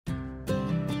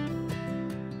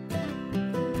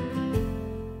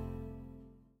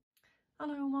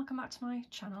Hello and welcome back to my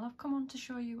channel. I've come on to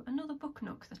show you another book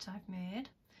nook that I've made.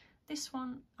 This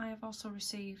one I have also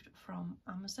received from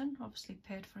Amazon, obviously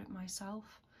paid for it myself.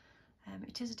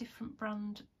 It is a different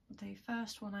brand. The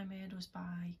first one I made was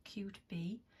by Cute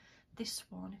Bee. This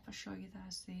one, if I show you,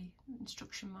 there's the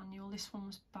instruction manual. This one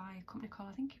was by a company called,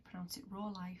 I think you pronounce it Raw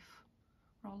Life.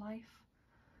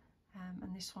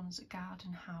 And this one's a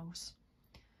Garden House.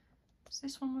 So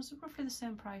this one was roughly the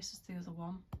same price as the other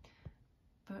one,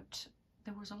 but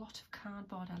there was a lot of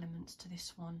cardboard elements to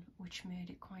this one which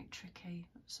made it quite tricky.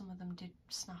 Some of them did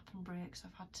snap and break, so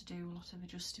I've had to do a lot of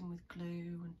adjusting with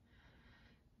glue, and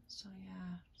so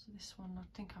yeah, so this one, I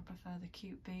think I prefer the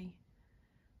Cute Bee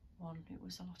one. It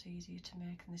was a lot easier to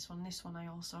make than this one. This one I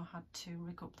also had to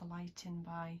rig up the lighting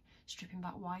by stripping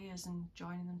back wires and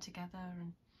joining them together,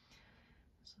 and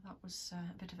so that was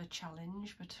a bit of a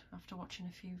challenge, but after watching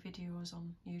a few videos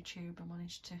on YouTube I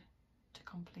managed to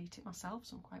complete it myself,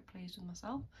 so I'm quite pleased with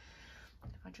myself.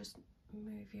 If I just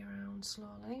move you around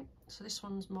slowly, so this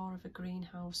one's more of a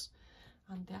greenhouse,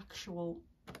 and the actual,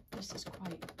 this is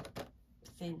quite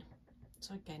thin,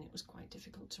 so again it was quite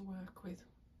difficult to work with.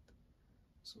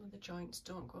 Some of the joints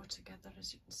don't go together,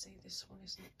 as you can see. This one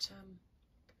hasn't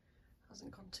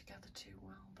gone together too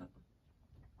well, but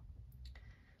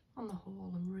on the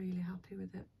whole I'm really happy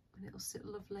with it, and it'll sit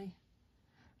lovely.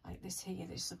 Like this here,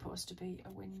 there's supposed to be a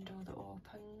window that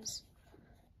opens,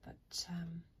 but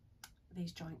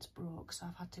these joints broke, so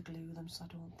I've had to glue them, so I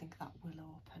don't think that will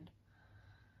open.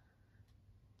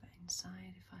 But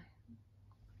inside, if I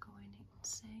go in, you can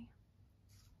see.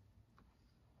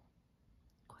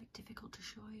 Quite difficult to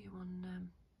show you on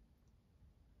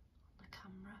the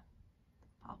camera,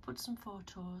 but I'll put some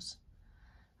photos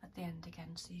at the end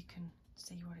again so you can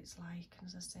see what it's like. And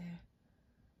as I say,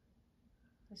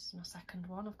 this is my second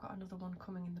one. I've got another one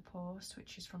coming in the post,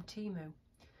 which is from Temu.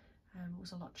 It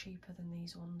was a lot cheaper than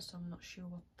these ones, so I'm not sure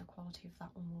what the quality of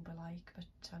that one will be like, but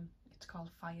it's called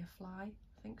Firefly,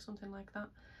 I think, something like that,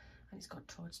 and it's got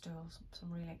toadstools, so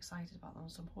I'm really excited about them,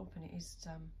 so I'm hoping it is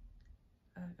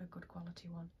a good quality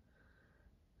one.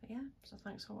 But yeah, so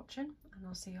thanks for watching, and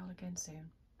I'll see you all again soon.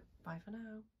 Bye for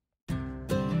now.